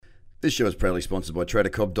This show is proudly sponsored by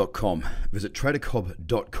TraderCobb.com. Visit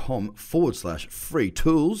TraderCobb.com/free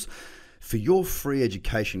tools for your free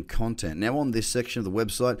education content. Now, on this section of the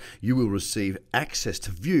website, you will receive access to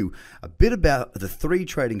view a bit about the 3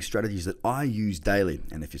 trading strategies that I use daily.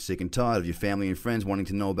 And if you're sick and tired of your family and friends wanting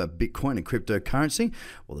to know about Bitcoin and cryptocurrency,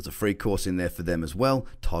 well, there's a free course in there for them as well,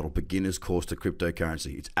 titled Beginner's Course to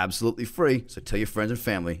Cryptocurrency. It's absolutely free, so tell your friends and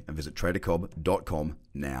family and visit TraderCobb.com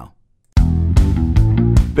now.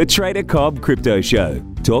 The Trader Cobb Crypto Show,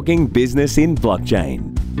 talking business in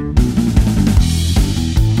blockchain.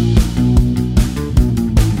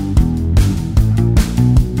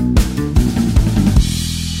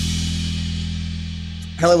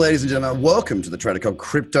 Hello, ladies and gentlemen. Welcome to the Trader Cobb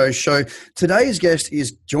Crypto Show. Today's guest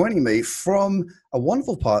is joining me from a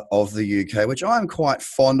wonderful part of the UK, which I'm quite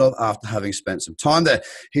fond of after having spent some time there.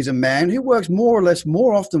 He's a man who works more or less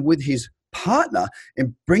more often with his partner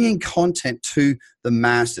in bringing content to the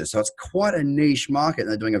masses. So it's quite a niche market and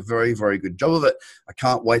they're doing a very, very good job of it. I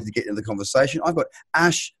can't wait to get into the conversation. I've got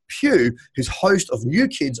Ash Pugh, who's host of New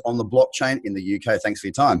Kids on the Blockchain in the UK. Thanks for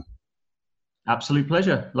your time. Absolute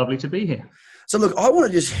pleasure. Lovely to be here. So look, I want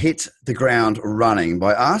to just hit the ground running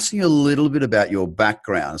by asking you a little bit about your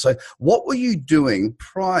background. So what were you doing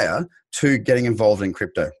prior to getting involved in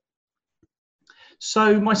crypto?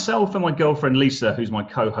 So myself and my girlfriend, Lisa, who's my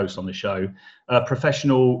co-host on the show, are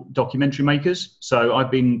professional documentary makers. So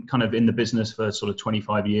I've been kind of in the business for sort of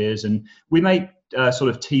 25 years and we make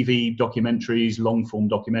sort of TV documentaries, long form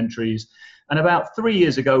documentaries. And about 3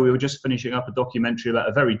 years ago, we were just finishing up a documentary about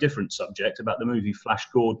a very different subject, about the movie Flash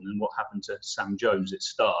Gordon and what happened to Sam Jones, its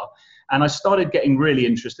star. And I started getting really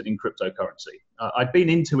interested in cryptocurrency. I'd been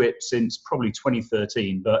into it since probably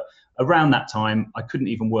 2013, but around that time, I couldn't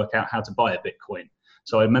even work out how to buy a Bitcoin.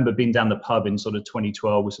 So I remember being down the pub in sort of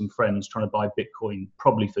 2012 with some friends trying to buy Bitcoin,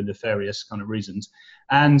 probably for nefarious kind of reasons.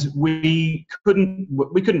 And we couldn't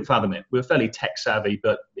fathom it. We were fairly tech savvy,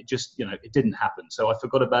 but it just, it didn't happen. So I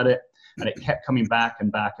forgot about it and it kept coming back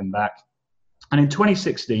and back and back. And in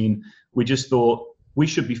 2016, we just thought we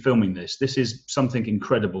should be filming this. This is something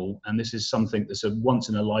incredible. And this is something that's a once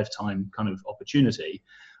in a lifetime kind of opportunity.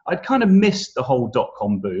 I'd kind of missed the whole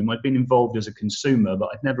dot-com boom. I'd been involved as a consumer, but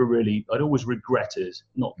I'd always regretted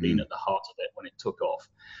not being at the heart of it when it took off.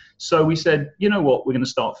 So we said, you know what, we're going to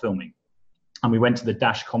start filming. And we went to the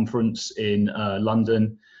Dash conference in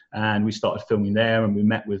London and we started filming there and we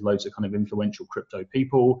met with loads of kind of influential crypto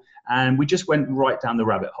people and we just went right down the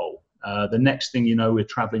rabbit hole. The next thing you know, we're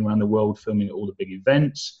traveling around the world filming at all the big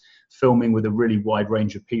events, filming with a really wide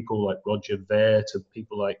range of people like Roger Ver to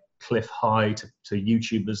people like Cliff High to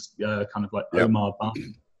YouTubers kind of like Omar Buff.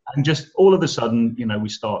 And just all of a sudden, we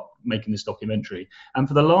start making this documentary. And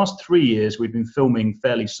for the last 3 years, we've been filming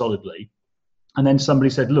fairly solidly. And then somebody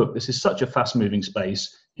said, look, this is such a fast moving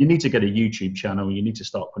space. You need to get a YouTube channel. You need to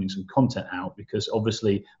start putting some content out because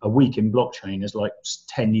obviously a week in blockchain is like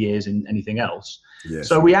 10 years in anything else. Yes.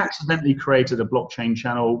 So we accidentally created a blockchain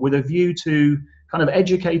channel with a view to kind of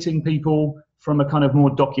educating people from a kind of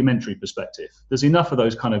more documentary perspective. There's enough of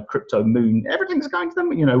those kind of crypto moon, everything's going to them.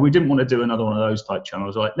 We didn't want to do another one of those type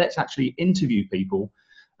channels. Like, let's actually interview people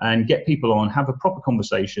and get people on, have a proper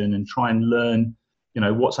conversation and try and learn,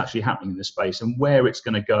 what's actually happening in this space and where it's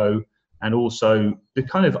going to go. And also the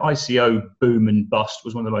kind of ICO boom and bust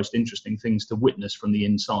was one of the most interesting things to witness from the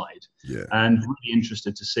inside. Yeah. And really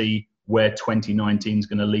interested to see where 2019 is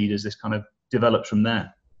going to lead as this kind of develops from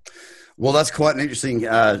there. Well, that's quite an interesting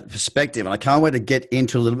perspective, and I can't wait to get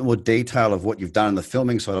into a little bit more detail of what you've done in the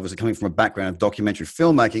filming side. Obviously, coming from a background of documentary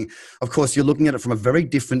filmmaking, of course, you're looking at it from a very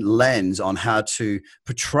different lens on how to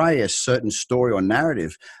portray a certain story or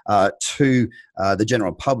narrative to the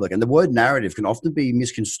general public. And the word narrative can often be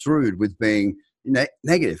misconstrued with being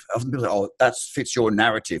negative. Often people say, oh, that fits your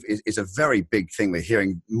narrative is a very big thing we're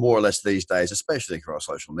hearing more or less these days, especially across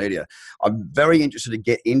social media. I'm very interested to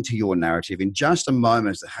get into your narrative in just a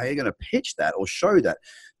moment as to how you're going to pitch that or show that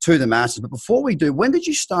to the masses. But before we do, when did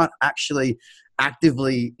you start actually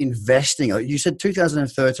actively investing? You said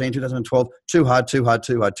 2013, 2012, too hard.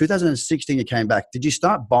 2016, you came back. Did you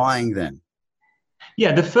start buying then? Yeah,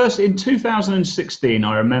 in 2016,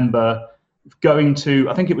 I remember going to,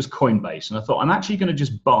 I think it was Coinbase, and I thought, I'm actually going to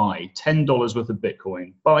just buy $10 worth of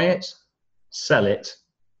Bitcoin, buy it, sell it,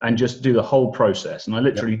 and just do the whole process. And I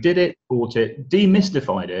literally did it, bought it,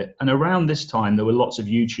 demystified it. And around this time, there were lots of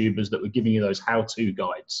YouTubers that were giving you those how-to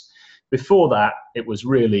guides. Before that, it was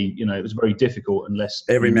really, it was very difficult unless...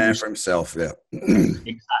 Every man for himself, yeah.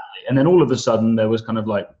 Exactly. And then all of a sudden, there was kind of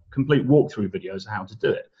like complete walkthrough videos of how to do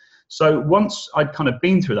it. So once I'd kind of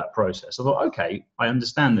been through that process, I thought, okay, I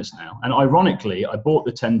understand this now. And ironically, I bought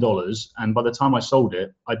the $10, and by the time I sold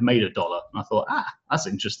it, I'd made $1. And I thought, that's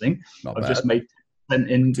interesting. Not I've bad. just made 10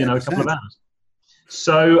 in, you know, a couple of 10%. hours.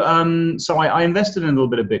 So I invested in a little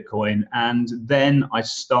bit of Bitcoin, and then I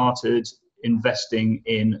started investing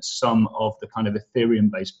in some of the kind of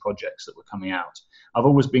Ethereum-based projects that were coming out. I've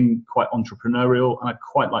always been quite entrepreneurial, and I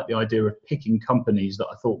quite like the idea of picking companies that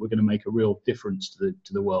I thought were going to make a real difference to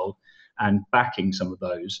the world and backing some of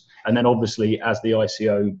those. And then obviously as the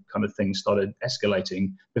ICO kind of thing started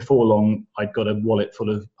escalating, before long, I'd got a wallet full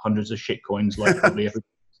of hundreds of shitcoins like probably every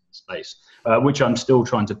space, which I'm still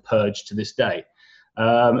trying to purge to this day.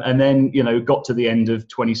 And then, you know, got to the end of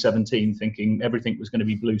 2017 thinking everything was going to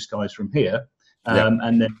be blue skies from here. And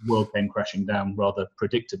then the world came crashing down rather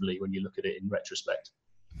predictably when you look at it in retrospect.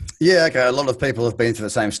 Yeah, okay. A lot of people have been through the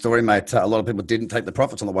same story, mate. A lot of people didn't take the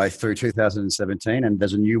profits on the way through 2017, and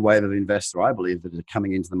there's a new wave of investor, I believe, that are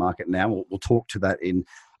coming into the market now. We'll talk to that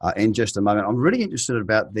in just a moment. I'm really interested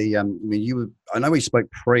about the. I know we spoke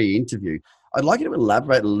pre-interview. I'd like you to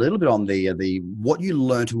elaborate a little bit on the what you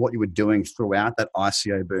learned and what you were doing throughout that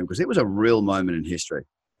ICO boom, because it was a real moment in history.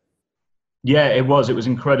 Yeah, it was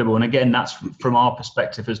incredible. And again, that's from our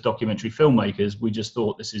perspective as documentary filmmakers. We just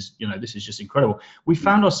thought this is just incredible. We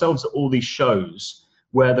found ourselves at all these shows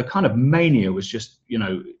where the kind of mania was just,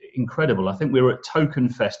 incredible. I think we were at Token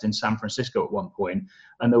Fest in San Francisco at one point,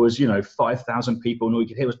 and there was, 5,000 people, and all you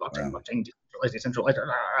could hear was blockchain, decentralized,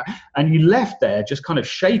 and you left there just kind of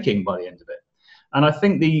shaking by the end of it. And I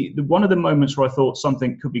think the one of the moments where I thought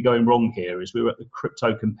something could be going wrong here is we were at the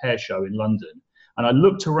Crypto Compare show in London. And I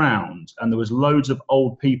looked around, and there was loads of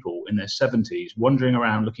old people in their 70s wandering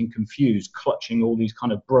around looking confused, clutching all these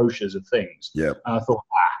kind of brochures of things. Yeah. And I thought,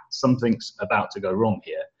 something's about to go wrong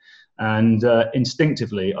here. And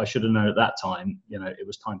instinctively, I should have known at that time, it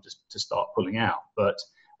was time to start pulling out. But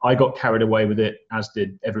I got carried away with it, as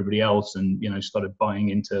did everybody else, and, started buying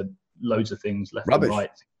into loads of things left and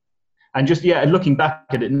right. And just, looking back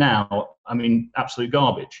at it now, I mean, absolute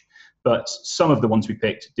garbage. But some of the ones we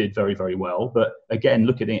picked did very, very well. But again,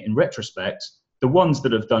 look at it in retrospect, the ones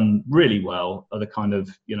that have done really well are the kind of,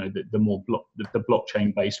 the more the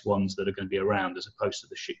blockchain-based ones that are going to be around, as opposed to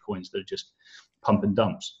the shit coins that are just pump and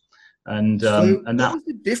dumps. And what was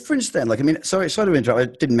the difference then? Like, I mean, sorry to interrupt. I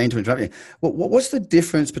didn't mean to interrupt you. What's the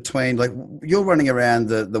difference between, like, you're running around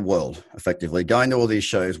the world effectively, going to all these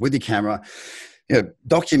shows with your camera,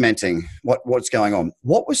 documenting what's going on.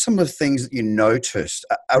 What were some of the things that you noticed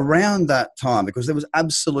around that time? Because there was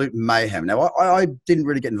absolute mayhem. Now, I didn't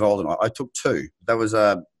really get involved in it. I took two. That was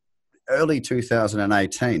early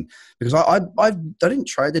 2018, because I didn't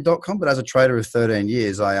trade the .com, but as a trader of 13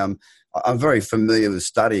 years, I'm very familiar with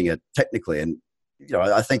studying it technically. And,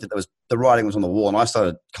 I think that the writing was on the wall, and I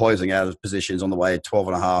started closing out of positions on the way at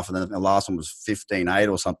 12.5, and then the last one was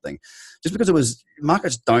 15.8 or something, just because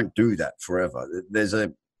markets don't do that forever. There's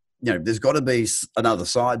got to be another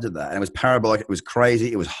side to that. And it was parabolic. It was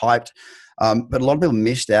crazy. It was hyped. But a lot of people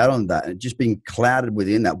missed out on that and just being clouded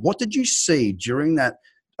within that. What did you see during that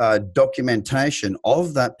documentation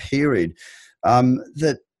of that period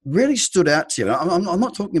that really stood out to you? I'm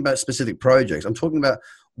not talking about specific projects. I'm talking about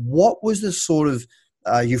what was the sort of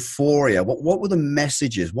euphoria? What were the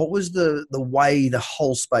messages? What was the way the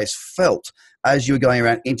whole space felt as you were going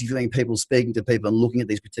around interviewing people, speaking to people, and looking at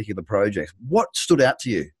these particular projects? What stood out to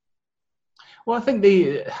you? Well, I think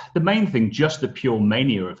the main thing, just the pure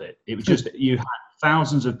mania of it. It was just, you had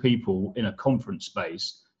thousands of people in a conference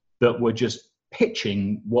space that were just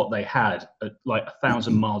pitching what they had at like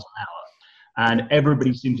 1,000 miles an hour. And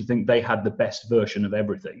everybody seemed to think they had the best version of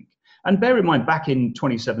everything. And bear in mind, back in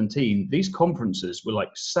 2017, these conferences were like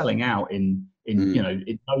selling out in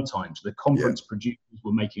no time. So the conference producers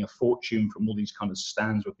were making a fortune from all these kind of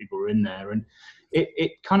stands where people were in there. And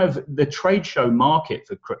it kind of, the trade show market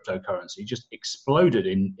for cryptocurrency just exploded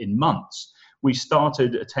in months. We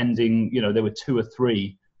started attending, there were 2 or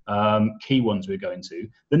 3 key ones we were going to.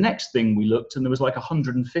 The next thing we looked, and there was like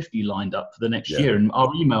 150 lined up for the next year. And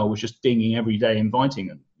our email was just dinging every day, inviting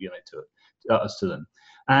them, to them.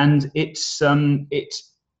 And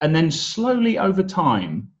and then slowly over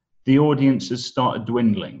time, the audience has started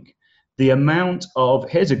dwindling. The amount of,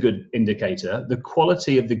 here's a good indicator, the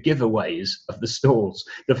quality of the giveaways of the stalls.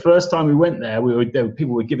 The first time we went there,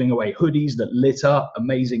 people were giving away hoodies that lit up,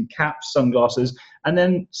 amazing caps, sunglasses. And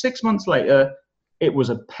then 6 months later, it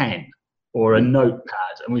was a pen or a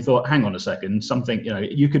notepad. And we thought, hang on a second, something,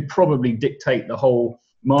 you could probably dictate the whole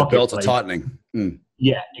marketplace. The belts are tightening.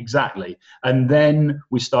 Yeah, exactly. And then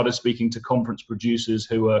we started speaking to conference producers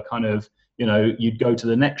who were kind of, you'd go to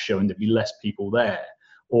the next show and there'd be less people there.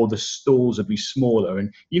 or the stalls would be smaller.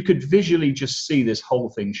 And you could visually just see this whole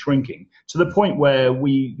thing shrinking to the point where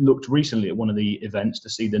we looked recently at one of the events to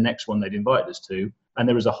see the next one they'd invited us to. And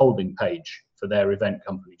there was a holding page for their event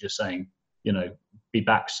company just saying, be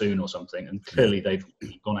back soon or something. And clearly they've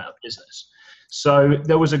gone out of business. So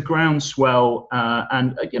there was a groundswell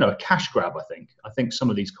and a cash grab. I think some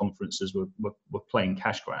of these conferences were playing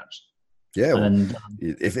cash grabs. Yeah, well, and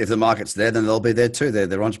if the market's there, then they'll be there too.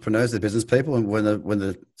 They're entrepreneurs, they're business people, and when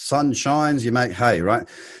the sun shines, you make hay, right?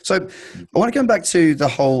 So I want to come back to the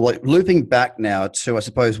whole, looping back now to, I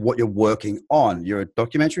suppose, what you're working on. You're a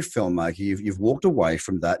documentary filmmaker. You've walked away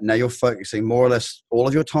from that. Now you're focusing more or less all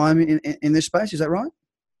of your time in this space. Is that right?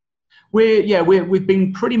 We've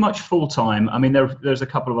been pretty much full time. I mean, there's a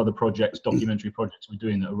couple of other projects, documentary projects we're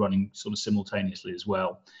doing that are running sort of simultaneously as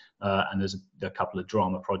well. And there's a couple of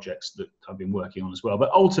drama projects that I've been working on as well.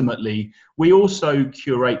 But ultimately, we also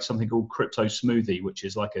curate something called Crypto Smoothie, which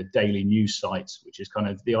is like a daily news site, which is kind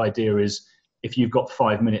of, the idea is if you've got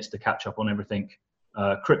 5 minutes to catch up on everything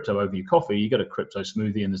crypto over your coffee, you get a Crypto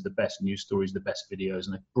Smoothie and there's the best news stories, the best videos,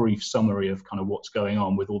 and a brief summary of kind of what's going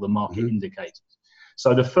on with all the market indicators.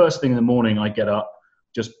 So the first thing in the morning, I get up,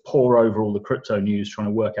 just pour over all the crypto news, trying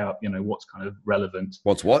to work out, what's kind of relevant.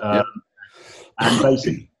 What's what? And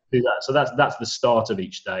basically do that. So that's the start of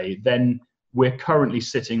each day. Then we're currently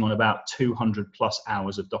sitting on about 200 plus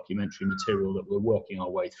hours of documentary material that we're working our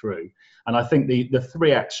way through. And I think the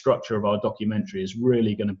 3-act structure of our documentary is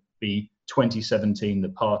really going to be 2017, the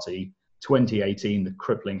party, 2018, the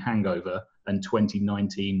crippling hangover, and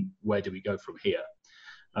 2019, where do we go from here?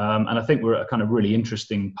 And I think we're at a kind of really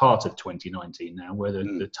interesting part of 2019 now, where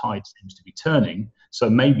the tide seems to be turning. So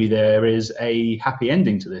maybe there is a happy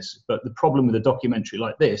ending to this. But the problem with a documentary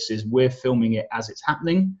like this is we're filming it as it's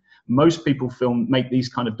happening. Most people make these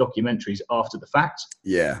kind of documentaries after the fact.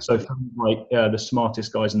 Yeah. So like The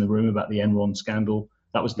Smartest Guys in the Room about the Enron scandal,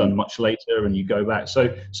 that was done much later, and you go back.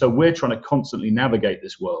 So we're trying to constantly navigate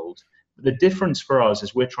this world. But the difference for us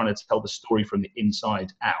is we're trying to tell the story from the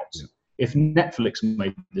inside out. Yeah. If Netflix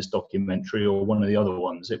made this documentary or one of the other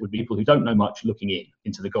ones, it would be people who don't know much looking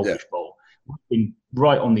into the goldfish bowl,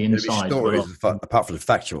 right on the inside. It'd be stories apart from the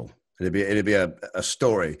factual. It'd be a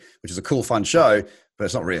story, which is a cool, fun show, but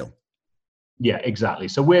it's not real. Yeah, exactly.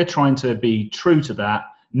 So we're trying to be true to that,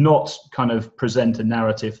 not kind of present a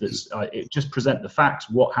narrative that's just present the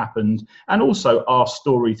facts, what happened, and also our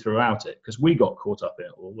story throughout it, because we got caught up in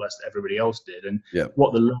it, or less everybody else did, and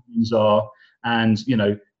what the learnings are, and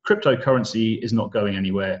cryptocurrency is not going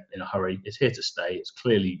anywhere in a hurry. It's here to stay. It's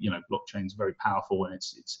clearly, blockchain is very powerful, and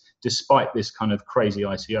it's despite this kind of crazy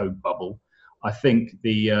ICO bubble, I think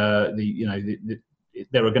there are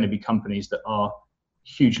going to be companies that are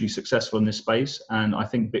hugely successful in this space, and I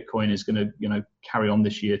think Bitcoin is going to, carry on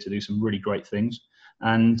this year to do some really great things.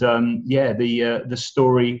 And the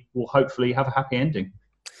story will hopefully have a happy ending.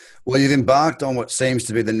 Well, you've embarked on what seems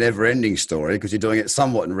to be the never-ending story because you're doing it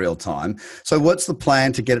somewhat in real time. So what's the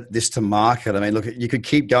plan to get this to market? I mean, look, you could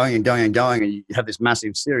keep going and going and going, and you have this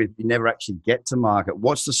massive series, but you never actually get to market.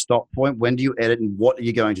 What's the stop point? When do you edit, and what are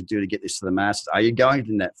you going to do to get this to the masses? Are you going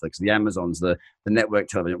to Netflix, the Amazons, the network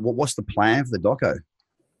television? What's the plan for the doco?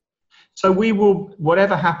 So we will,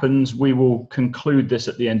 whatever happens, we will conclude this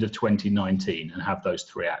at the end of 2019 and have those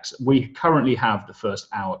 3 acts. We currently have the first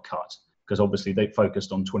hour cut, because obviously they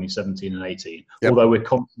focused on 2017 and 18, although we're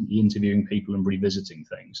constantly interviewing people and revisiting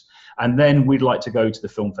things. And then we'd like to go to the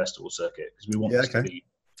film festival circuit, because we want this to be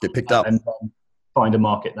get picked up and find a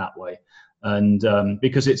market that way. And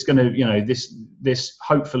because it's going to, this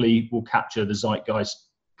hopefully will capture the zeitgeist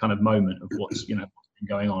kind of moment of what's, been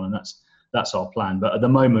going on. And that's our plan. But at the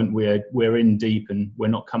moment we're in deep, and we're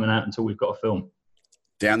not coming out until we've got a film.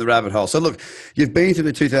 Down the rabbit hole. So look, you've been through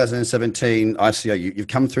the 2017 ICO, you've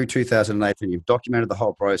come through 2018, you've documented the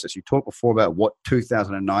whole process. You talked before about what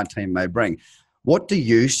 2019 may bring. What do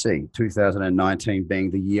you see 2019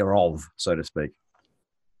 being the year of, so to speak?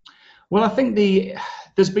 Well, I think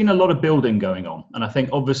there's been a lot of building going on. And I think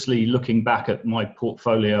obviously looking back at my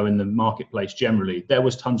portfolio in the marketplace generally, there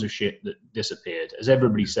was tons of shit that disappeared. As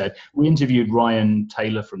everybody said, we interviewed Ryan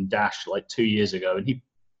Taylor from Dash like 2 years ago, and he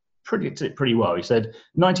predicted it pretty well. He said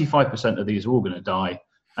 95% of these are all going to die,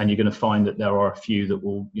 and you're going to find that there are a few that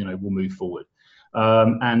will move forward.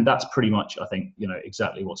 And that's pretty much, I think,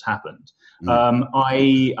 exactly what's happened.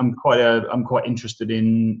 I'm quite interested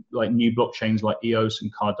in like new blockchains like EOS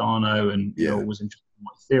and Cardano, and was interested in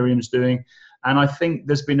what Ethereum's doing. And I think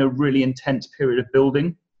there's been a really intense period of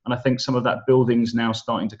building, and I think some of that building's now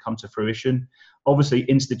starting to come to fruition. Obviously,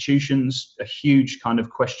 institutions, a huge kind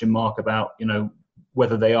of question mark about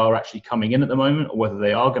whether they are actually coming in at the moment or whether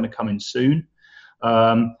they are going to come in soon.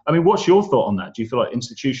 I mean, what's your thought on that? Do you feel like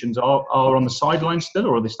institutions are on the sidelines still,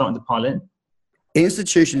 or are they starting to pile in?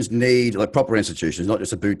 Institutions need, like proper institutions, not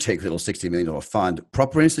just a boutique little $60 million fund.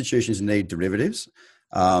 Proper institutions need derivatives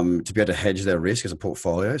to be able to hedge their risk as a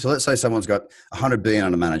portfolio. So let's say someone's got $100 billion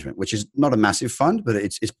under management, which is not a massive fund, but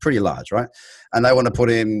it's pretty large, right? And they want to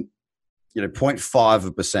put in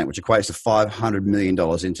 0.5%, which equates to $500 million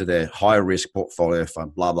into their high risk portfolio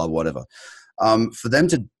fund, blah, blah, whatever. For them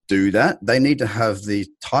to do that, they need to have the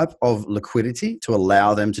type of liquidity to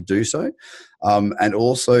allow them to do so, and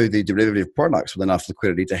also the derivative products with enough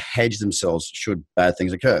liquidity to hedge themselves should bad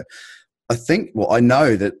things occur. I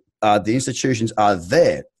know that the institutions are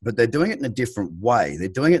there, but they're doing it in a different way. They're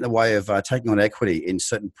doing it in the way of taking on equity in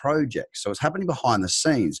certain projects. So it's happening behind the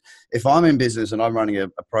scenes. If I'm in business and I'm running a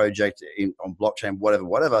project on blockchain,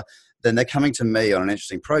 whatever, then they're coming to me on an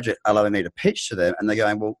interesting project, allowing me to pitch to them, and they're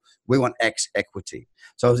going, well, we want X equity.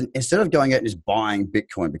 So instead of going out and just buying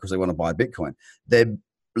Bitcoin because they want to buy Bitcoin, they're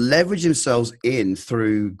leverage themselves in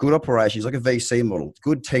through good operations, like a VC model.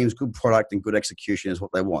 Good teams, good product, and good execution is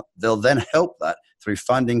what they want. They'll then help that through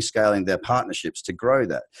funding, scaling their partnerships to grow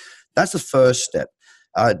that. That's the first step.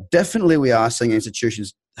 Definitely, we are seeing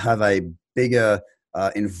institutions have a bigger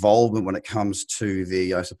involvement when it comes to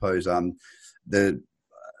the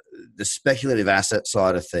speculative asset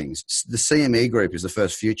side of things. The CME group is the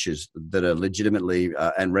first futures that are legitimately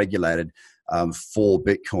and regulated for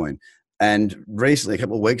Bitcoin. And recently, a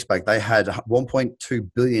couple of weeks back, they had $1.2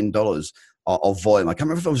 billion of volume. I can't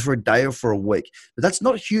remember if it was for a day or for a week, but that's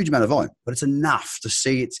not a huge amount of volume, but it's enough to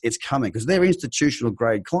see it's coming because they're institutional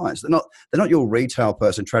grade clients. They're not your retail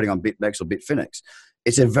person trading on BitMEX or Bitfinex.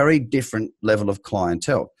 It's a very different level of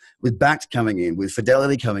clientele. With Bakkt coming in, with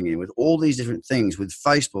Fidelity coming in, with all these different things, with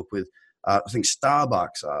Facebook, with I think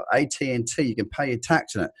Starbucks, AT&T, you can pay your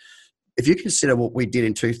tax in it. If you consider what we did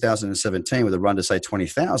in 2017 with a run to say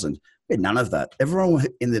 20,000, we had none of that. Everyone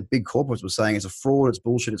in the big corporates was saying it's a fraud, it's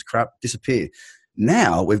bullshit, it's crap, disappear.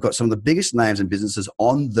 Now we've got some of the biggest names and businesses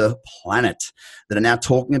on the planet that are now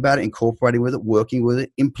talking about it, incorporating with it, working with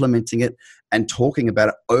it, implementing it, and talking about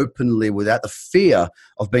it openly without the fear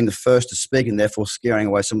of being the first to speak and therefore scaring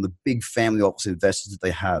away some of the big family office investors that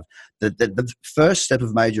they have. The first step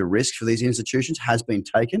of major risk for these institutions has been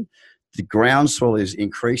taken. The groundswell is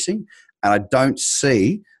increasing, and I don't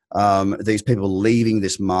see these people leaving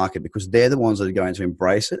this market because they're the ones that are going to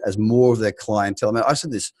embrace it as more of their clientele. I mean, I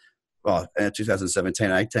said this in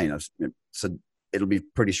 2017, 18. I said it'll be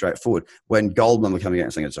pretty straightforward. When Goldman were coming out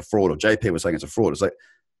and saying it's a fraud, or JP was saying it's a fraud, it's like,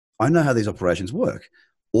 I know how these operations work.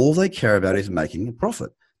 All they care about is making a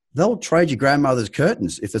profit. They'll trade your grandmother's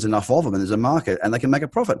curtains if there's enough of them and there's a market and they can make a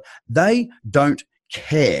profit. They don't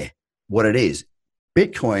care what it is.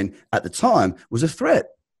 Bitcoin at the time was a threat.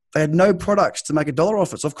 They had no products to make a dollar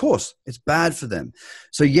off it. So of course, it's bad for them.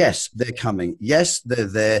 So yes, they're coming. Yes, they're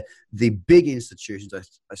there. The big institutions,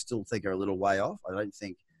 I still think are a little way off. I don't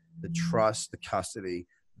think the trust, the custody,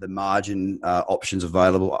 the margin options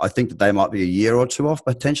available, I think that they might be a year or two off,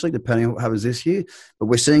 potentially, depending on what happens this year. But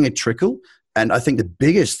we're seeing a trickle. And I think the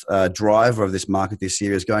biggest driver of this market this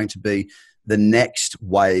year is going to be the next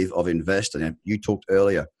wave of investing. And you talked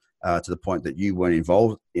earlier to the point that you weren't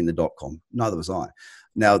involved in the .com. Neither was I.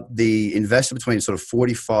 Now, the investor between sort of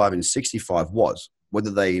 45 and 65 was,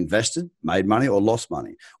 whether they invested, made money, or lost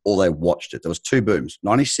money, or they watched it. There was two booms,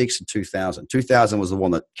 96 and 2000. 2000 was the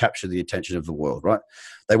one that captured the attention of the world, right?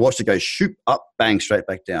 They watched it go shoot up, bang, straight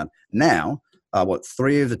back down. Now,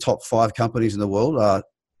 3 of the top 5 companies in the world are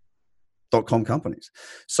 .com companies.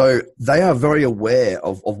 So they are very aware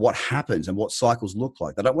of what happens and what cycles look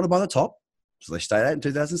like. They don't want to buy the top, so they stayed out in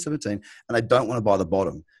 2017, and they don't want to buy the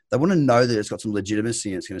bottom. They want to know that it's got some legitimacy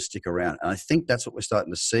and it's going to stick around. And I think that's what we're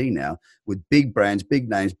starting to see now with big brands, big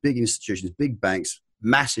names, big institutions, big banks,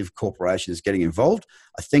 massive corporations getting involved.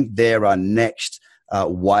 I think they're our next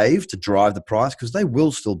wave to drive the price because they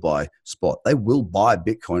will still buy spot. They will buy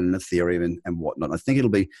Bitcoin and Ethereum and whatnot. And I think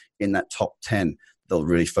it'll be in that top 10. They'll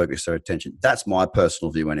really focus their attention. That's my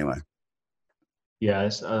personal view anyway. Yeah,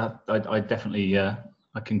 I definitely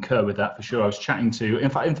I concur with that for sure. I was chatting to, in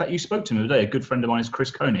fact, you spoke to him today. A good friend of mine is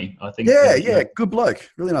Chris Coney. I think. Yeah, good bloke,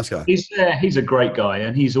 really nice guy. He's a great guy,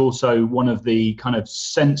 and he's also one of the kind of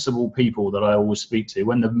sensible people that I always speak to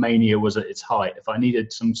when the mania was at its height. If I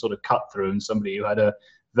needed some sort of cut through and somebody who had a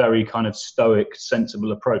very kind of stoic,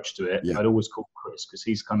 sensible approach to it, I'd always call Chris because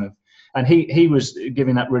he's kind of, and he was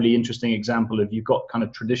giving that really interesting example of you've got kind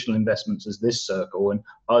of traditional investments as this circle and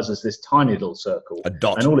us as this tiny little circle, a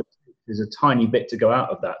dot, and all it is a tiny bit to go out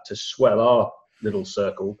of that to swell our little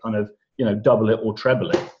circle, kind of, double it or treble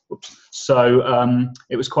it. So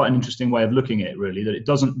it was quite an interesting way of looking at it, really, that it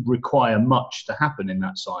doesn't require much to happen in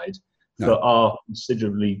that side for our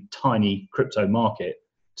considerably tiny crypto market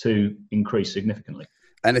to increase significantly.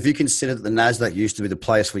 And if you consider that the NASDAQ used to be the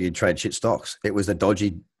place where you trade shit stocks, it was a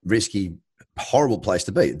dodgy, risky, horrible place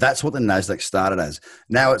to be. That's what the NASDAQ started as.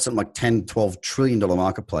 Now it's something like $10-12 trillion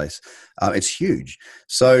marketplace. It's huge.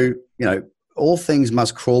 So, all things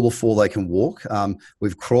must crawl before they can walk.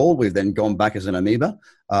 We've crawled, we've then gone back as an amoeba,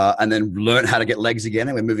 and then learned how to get legs again,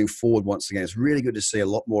 and we're moving forward once again. It's really good to see a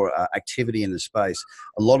lot more activity in the space.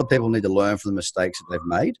 A lot of people need to learn from the mistakes that they've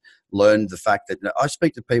made, learn the fact that I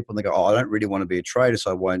speak to people and they go, I don't really want to be a trader,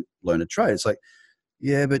 so I won't learn to trade. It's like,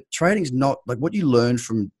 yeah, but trading's not like what you learn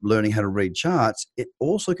from learning how to read charts. It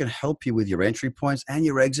also can help you with your entry points and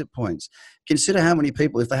your exit points. Consider how many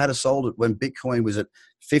people, if they had sold it when Bitcoin was at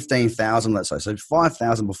 15,000, let's say, so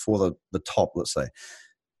 5,000 before the top, let's say,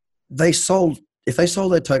 if they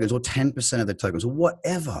sold their tokens or 10% of their tokens or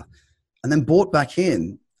whatever, and then bought back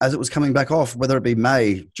in as it was coming back off, whether it be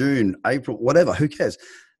May, June, April, whatever, who cares?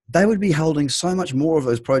 They would be holding so much more of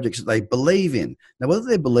those projects that they believe in. Now, whether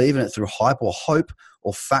they believe in it through hype or hope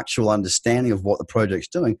or factual understanding of what the project's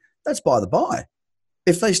doing, that's by the by.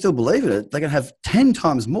 If they still believe in it, they're going to have 10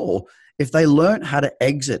 times more if they learn how to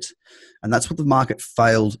exit. And that's what the market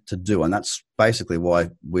failed to do. And that's basically why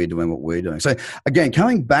we're doing what we're doing. So again,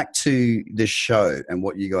 coming back to this show and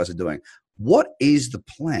what you guys are doing, what is the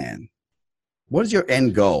plan? What is your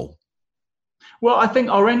end goal? Well, I think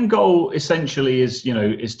our end goal essentially is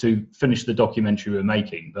to finish the documentary we're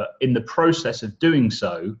making. But in the process of doing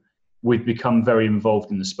so, we've become very involved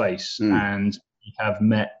in the space and we have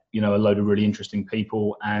met, a load of really interesting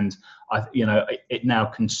people. And it now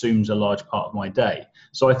consumes a large part of my day.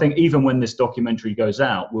 So I think even when this documentary goes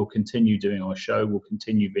out, we'll continue doing our show. We'll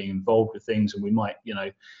continue being involved with things, and we might,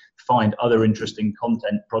 find other interesting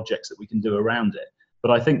content projects that we can do around it.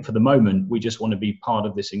 But I think for the moment, we just want to be part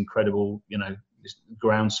of this incredible, this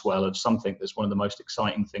groundswell of something that's one of the most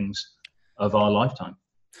exciting things of our lifetime.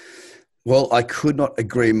 Well, I could not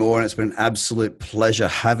agree more, and it's been an absolute pleasure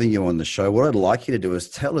having you on the show. What I'd like you to do is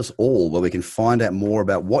tell us all where we can find out more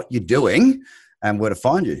about what you're doing and where to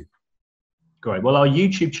find you. Great. Well, our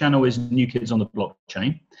YouTube channel is New Kids on the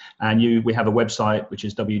Blockchain, and we have a website which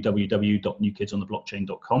is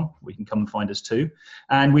www.newkidsontheblockchain.com. We can come and find us too.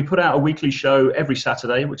 And we put out a weekly show every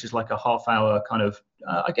Saturday, which is like a half-hour kind of,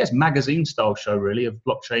 magazine-style show, really, of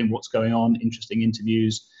blockchain, what's going on, interesting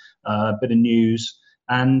interviews, a bit of news.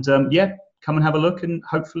 And come and have a look, and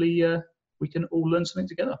hopefully we can all learn something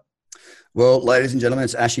together. Well, ladies and gentlemen,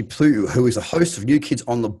 it's Ash Pugh, who is the host of New Kids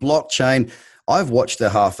on the Blockchain. I've watched their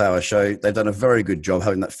half-hour show. They've done a very good job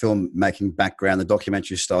having that filmmaking background, the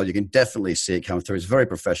documentary style. You can definitely see it come through. It's very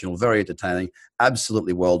professional, very entertaining,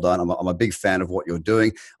 absolutely well done. I'm a big fan of what you're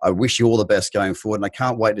doing. I wish you all the best going forward, and I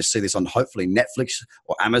can't wait to see this on hopefully Netflix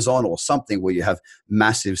or Amazon or something where you have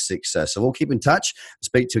massive success. So we'll keep in touch.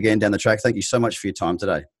 Speak to you again down the track. Thank you so much for your time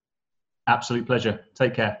today. Absolute pleasure.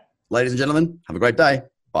 Take care. Ladies and gentlemen, have a great day.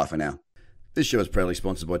 Bye for now. This show is proudly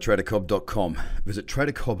sponsored by TraderCobb.com. Visit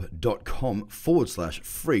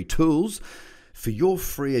TraderCobb.com/free tools for your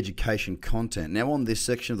free education content. Now, on this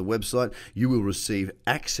section of the website, you will receive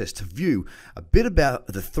access to view a bit about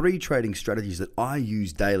the 3 trading strategies that I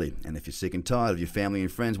use daily. And if you're sick and tired of your family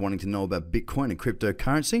and friends wanting to know about Bitcoin and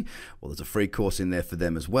cryptocurrency, well, there's a free course in there for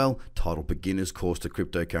them as well, titled Beginner's Course to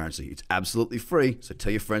Cryptocurrency. It's absolutely free, so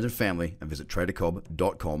tell your friends and family and visit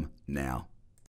TraderCobb.com now.